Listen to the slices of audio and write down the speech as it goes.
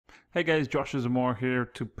Hey guys, Joshua Zamora here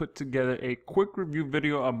to put together a quick review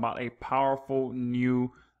video about a powerful new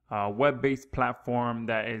web-based platform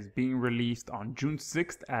that is being released on June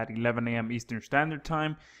 6th at 11 a.m. Eastern Standard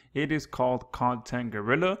Time. It is called Content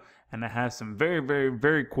Gorilla, and it has some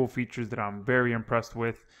very cool features that I'm very impressed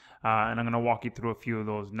with. And I'm going to walk you through a few of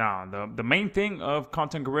those now. The main thing of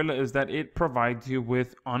Content Gorilla is that it provides you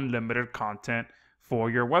with unlimited content for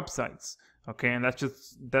your websites. Okay, and that's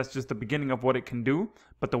just the beginning of what it can do.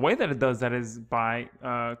 But the way that it does that is by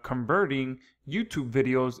converting YouTube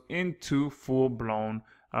videos into full-blown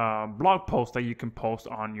blog posts that you can post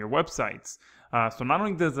on your websites. So not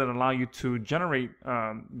only does it allow you to generate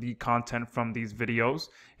the content from these videos,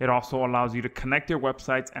 it also allows you to connect your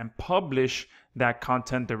websites and publish that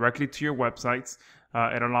content directly to your websites.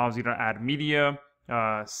 It allows you to add media,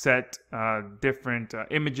 set different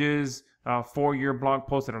images for your blog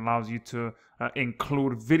post. It allows you to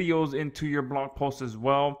include videos into your blog post as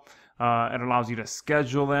well. It allows you to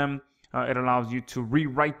schedule them. It allows you to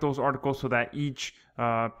rewrite those articles so that each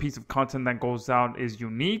piece of content that goes out is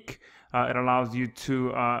unique. It allows you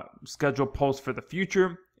to schedule posts for the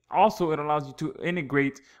future. Also, it allows you to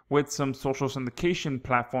integrate with some social syndication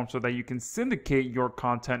platforms so that you can syndicate your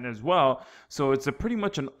content as well. So it's pretty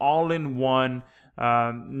much an all-in-one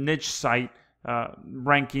niche site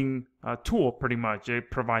ranking tool. Pretty much,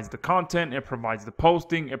 it provides the content, it provides the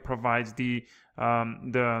posting, it provides the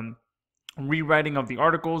rewriting of the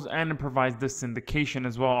articles, and it provides the syndication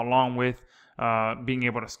as well, along with being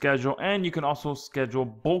able to schedule. And you can also schedule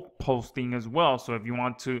bulk posting as well. So if you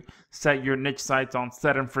want to set your niche sites on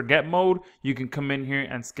set and forget mode, you can come in here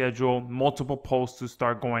and schedule multiple posts to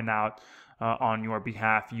start going out on your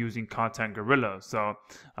behalf using Content Gorilla. So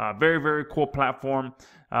very cool platform.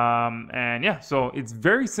 And yeah, so it's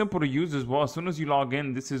very simple to use as well. As soon as you log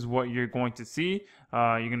in, this is what you're going to see.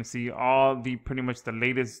 You're going to see all the pretty much the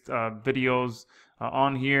latest videos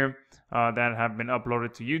on here that have been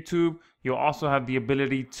uploaded to YouTube. You'll also have the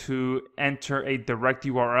ability to enter a direct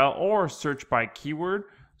URL or search by keyword.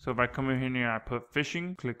 So if I come in here and I put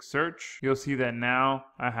fishing, click search, you'll see that now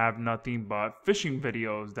I have nothing but fishing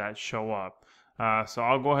videos that show up. So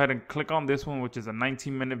I'll go ahead and click on this one, which is a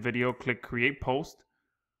 19-minute video. Click create post.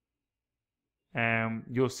 And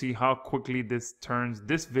you'll see how quickly this turns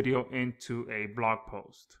this video into a blog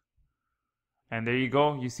post. And there you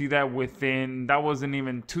go. You see that within, that wasn't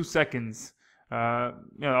even 2 seconds. That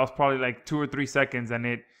was probably like 2 or 3 seconds, and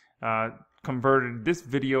it converted this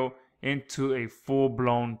video into a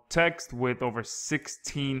full-blown text with over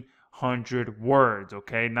 1,600 words.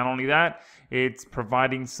 Okay, not only that, it's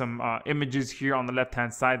providing some images here on the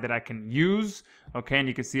left-hand side that I can use. Okay, and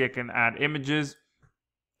you can see I can add images.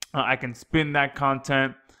 I can spin that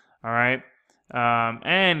content. All right.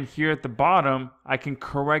 And here at the bottom, I can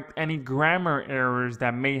correct any grammar errors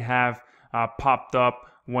that may have popped up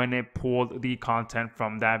when it pulled the content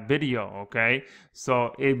from that video. Okay,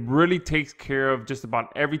 so it really takes care of just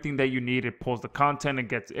about everything that you need. It pulls the content, it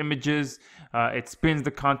gets images, it spins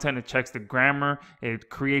the content, it checks the grammar, it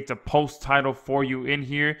creates a post title for you in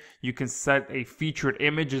here. You can set a featured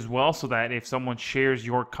image as well, so that if someone shares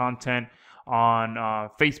your content on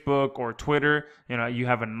Facebook or Twitter, you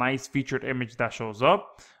have a nice featured image that shows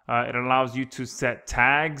up. It allows you to set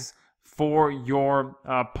tags for your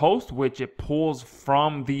post, which it pulls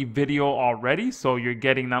from the video already. So you're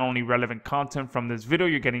getting not only relevant content from this video,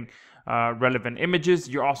 you're getting relevant images,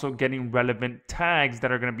 you're also getting relevant tags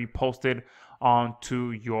that are going to be posted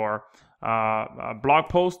onto your blog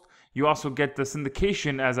post. You also get the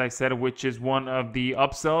syndication, as I said, which is one of the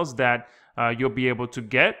upsells that you'll be able to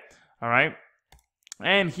get. All right,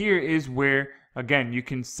 and here is where, again, you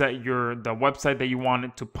can set the website that you want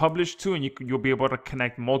it to publish to, and you'll be able to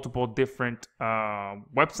connect multiple different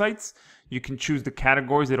websites. You can choose the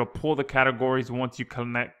categories. It'll pull the categories once you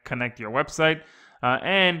connect your website.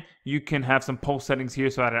 And you can have some post settings here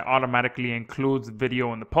so that it automatically includes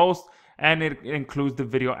video in the post, and it includes the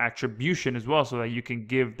video attribution as well, so that you can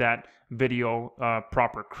give that video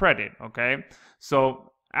proper credit. Okay, so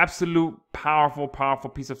absolute powerful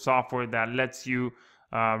piece of software that lets you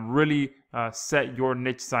really set your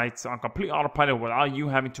niche sites on complete autopilot without you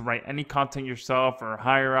having to write any content yourself or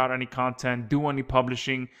hire out any content, do any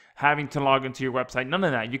publishing, having to log into your website. None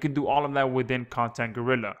of that. You can do all of that within Content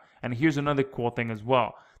Gorilla. And here's another cool thing as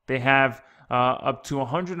well. They have up to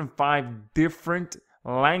 105 different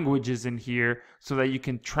languages in here, so that you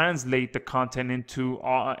can translate the content into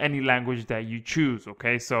any language that you choose.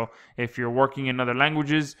 Okay, so if you're working in other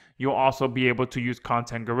languages, you'll also be able to use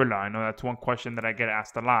Content Gorilla. I know that's one question that I get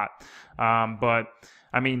asked a lot, but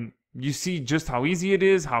I mean, you see just how easy it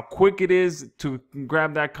is, how quick it is to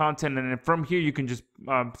grab that content. And then from here, you can just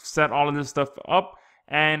set all of this stuff up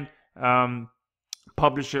and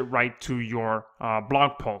publish it right to your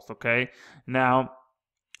blog post. Okay. Now,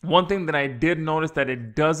 one thing that I did notice that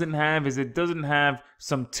it doesn't have is it doesn't have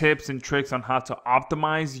some tips and tricks on how to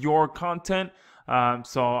optimize your content.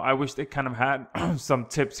 So I wish they kind of had some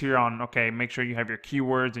tips here on, okay, make sure you have your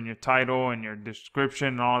keywords and your title and your description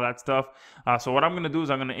and all that stuff. So what I'm going to do is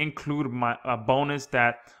I'm going to include a bonus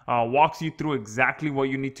that walks you through exactly what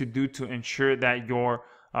you need to do to ensure that your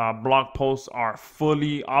blog posts are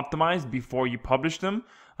fully optimized before you publish them.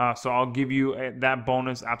 So I'll give you that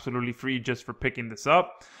bonus absolutely free just for picking this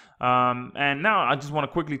up. And now I just want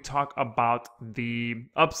to quickly talk about the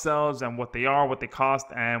upsells and what they are, what they cost,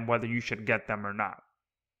 and whether you should get them or not.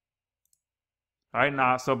 All right,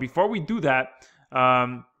 now, so before we do that,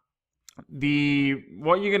 what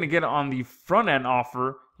you're going to get on the front end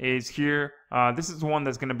offer is here. This is the one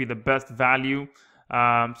that's going to be the best value.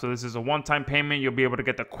 So this is a one-time payment. You'll be able to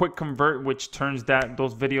get the quick convert, which turns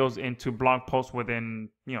those videos into blog posts within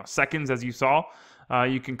seconds, as you saw.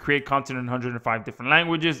 You can create content in 105 different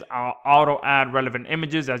languages. Auto add relevant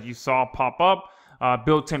images, as you saw pop up.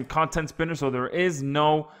 Built-in content spinner, so there is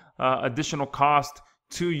no additional cost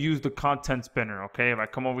to use the content spinner. Okay, if I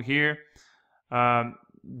come over here,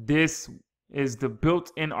 this is the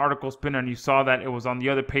built-in article spinner, and you saw that it was on the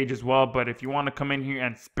other page as well. But if you want to come in here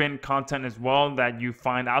and spin content as well that you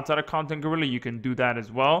find outside of Content Gorilla, you can do that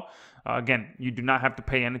as well. Again, you do not have to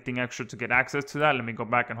pay anything extra to get access to that. Let me go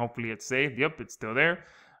back and hopefully it's saved. Yep, it's still there.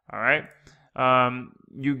 All right.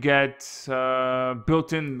 You get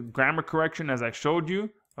built-in grammar correction, as I showed you.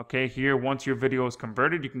 Okay, here, once your video is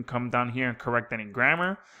converted, you can come down here and correct any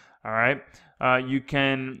grammar. All right. You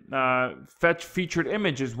can fetch featured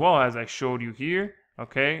image as well, as I showed you here.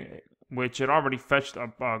 Okay, which it already fetched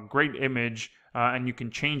a great image, and you can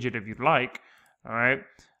change it if you'd like. All right.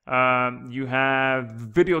 You have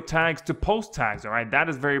video tags to post tags. All right, that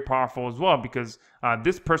is very powerful as well, because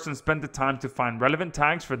this person spent the time to find relevant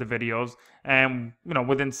tags for the videos, and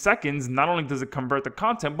within seconds, not only does it convert the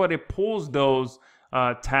content, but it pulls those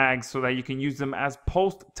tags so that you can use them as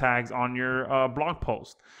post tags on your blog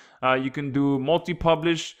post. You can do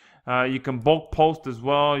multi-publish. You can bulk post as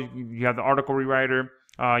well. You have the article rewriter.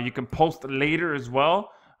 You can post later as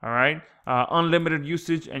well. All right. Unlimited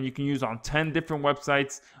usage, and you can use on 10 different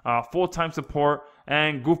websites. Full-time support,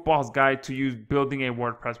 and Goofball's guide to use building a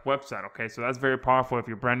WordPress website. Okay, so that's very powerful. If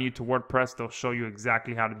you're brand new to WordPress, they'll show you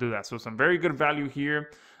exactly how to do that. So some very good value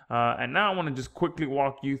here. And now I want to just quickly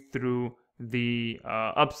walk you through the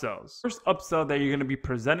upsells. First upsell that you're going to be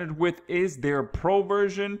presented with is their pro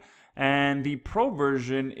version, and the pro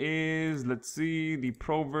version is, let's see, the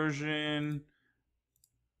pro version,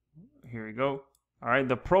 here we go. All right,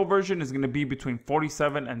 the pro version is going to be between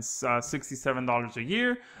 $47 and $67 a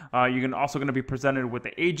year. You're also going to be presented with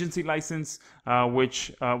the agency license,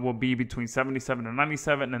 which will be between $77 and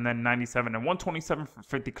 $97, and then $97 and $127 for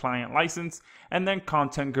 50 client license, and then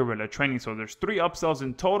Content Gorilla training. So there's 3 upsells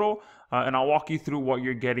in total, and I'll walk you through what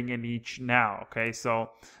you're getting in each now. Okay,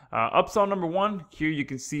 so upsell number 1, here you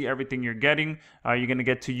can see everything you're getting. You're going to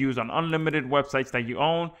get to use on unlimited websites that you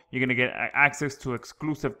own. You're going to get access to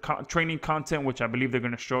exclusive training content, which I believe they're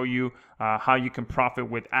going to show you how you can profit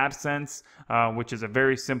with AdSense, which is a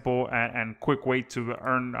very simple and quick way to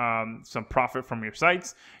earn some profit from your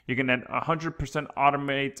sites. You're going to 100%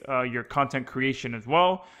 automate your content creation as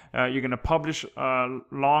well. You're going to publish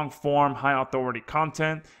long form, high authority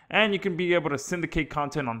content, and you can be able to syndicate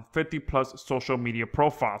content on 50 plus social media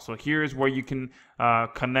profiles. So here's where you can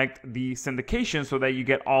connect the syndication so that you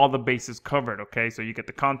get all the bases covered. Okay, so you get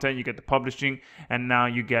the content, you get the publishing, and now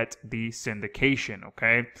you get the syndication.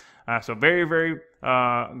 Okay, so very, very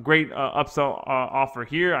great upsell offer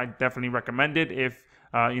here. I definitely recommend it if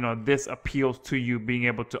this appeals to you, being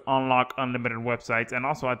able to unlock unlimited websites. And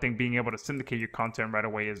also I think being able to syndicate your content right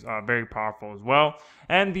away is very powerful as well.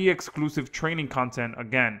 And the exclusive training content,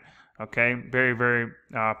 again, okay, very, very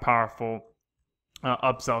powerful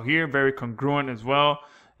upsell here, very congruent as well.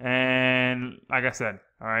 And like I said,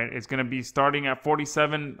 all right, it's going to be starting at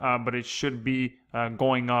 $47, but it should be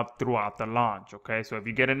going up throughout the launch. Okay, so if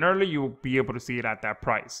you get in early, you'll be able to see it at that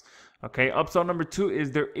price. Okay, upsell number 2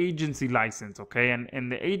 is their agency license. Okay, and in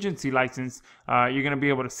the agency license, you're going to be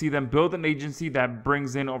able to see them build an agency that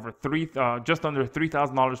brings in over just under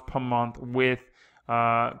 $3,000 per month with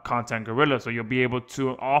Content Gorilla. So you'll be able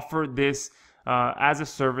to offer this as a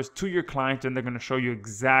service to your client, and they're going to show you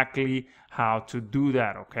exactly how to do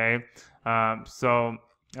that. Okay, so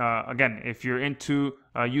again, if you're into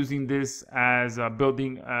using this as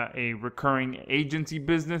building a recurring agency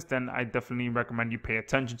business, then I definitely recommend you pay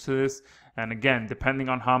attention to this. And again, depending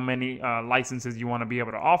on how many licenses you want to be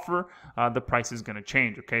able to offer, the price is going to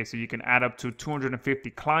change. Okay, so you can add up to 250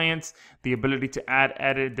 clients, the ability to add,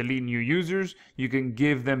 edit, delete new users. You can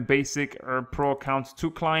give them basic or pro accounts to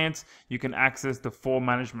clients. You can access the full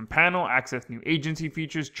management panel, access new agency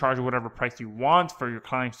features, charge whatever price you want for your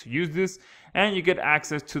clients to use this, and you get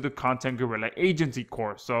access to the Content Gorilla Agency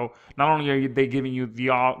course. So not only are they giving you the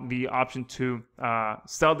option to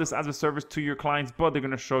sell this as a service to your clients, but they're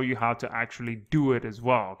going to show you how to actually do it as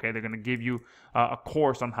well. Okay, they're going to give you a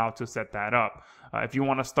course on how to set that up. If you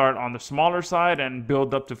want to start on the smaller side and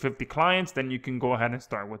build up to 50 clients, then you can go ahead and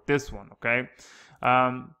start with this one. Okay.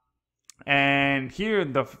 And here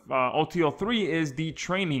the OTL3 is the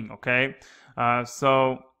training. Okay.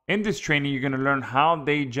 So in this training, you're going to learn how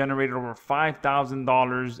they generated over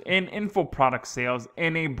 $5,000 in info product sales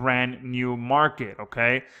in a brand new market.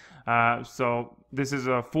 Okay. So this is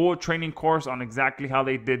a full training course on exactly how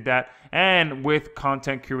they did that, and with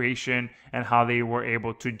content curation and how they were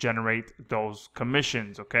able to generate those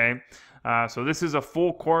commissions. Okay. So this is a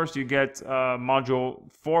full course. You get 5 modules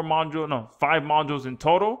in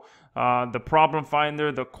total. The problem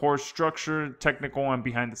finder, the course structure, technical and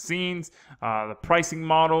behind the scenes, the pricing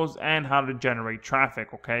models, and how to generate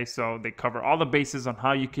traffic. Okay, so they cover all the bases on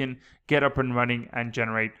how you can get up and running and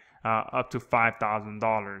generate up to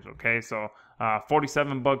 $5,000. Okay, so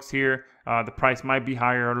 $47 here. The price might be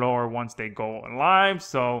higher or lower once they go live,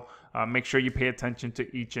 so make sure you pay attention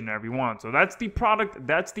to each and every one. So that's the product,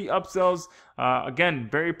 that's the upsells. Again,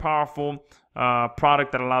 very powerful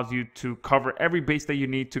product that allows you to cover every base that you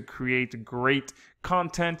need to create great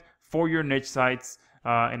content for your niche sites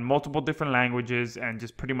in multiple different languages, and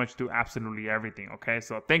just pretty much do absolutely everything. Okay,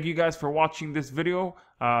 so thank you guys for watching this video.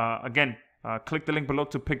 Again, click the link below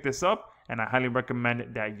to pick this up, and I highly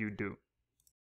recommend that you do.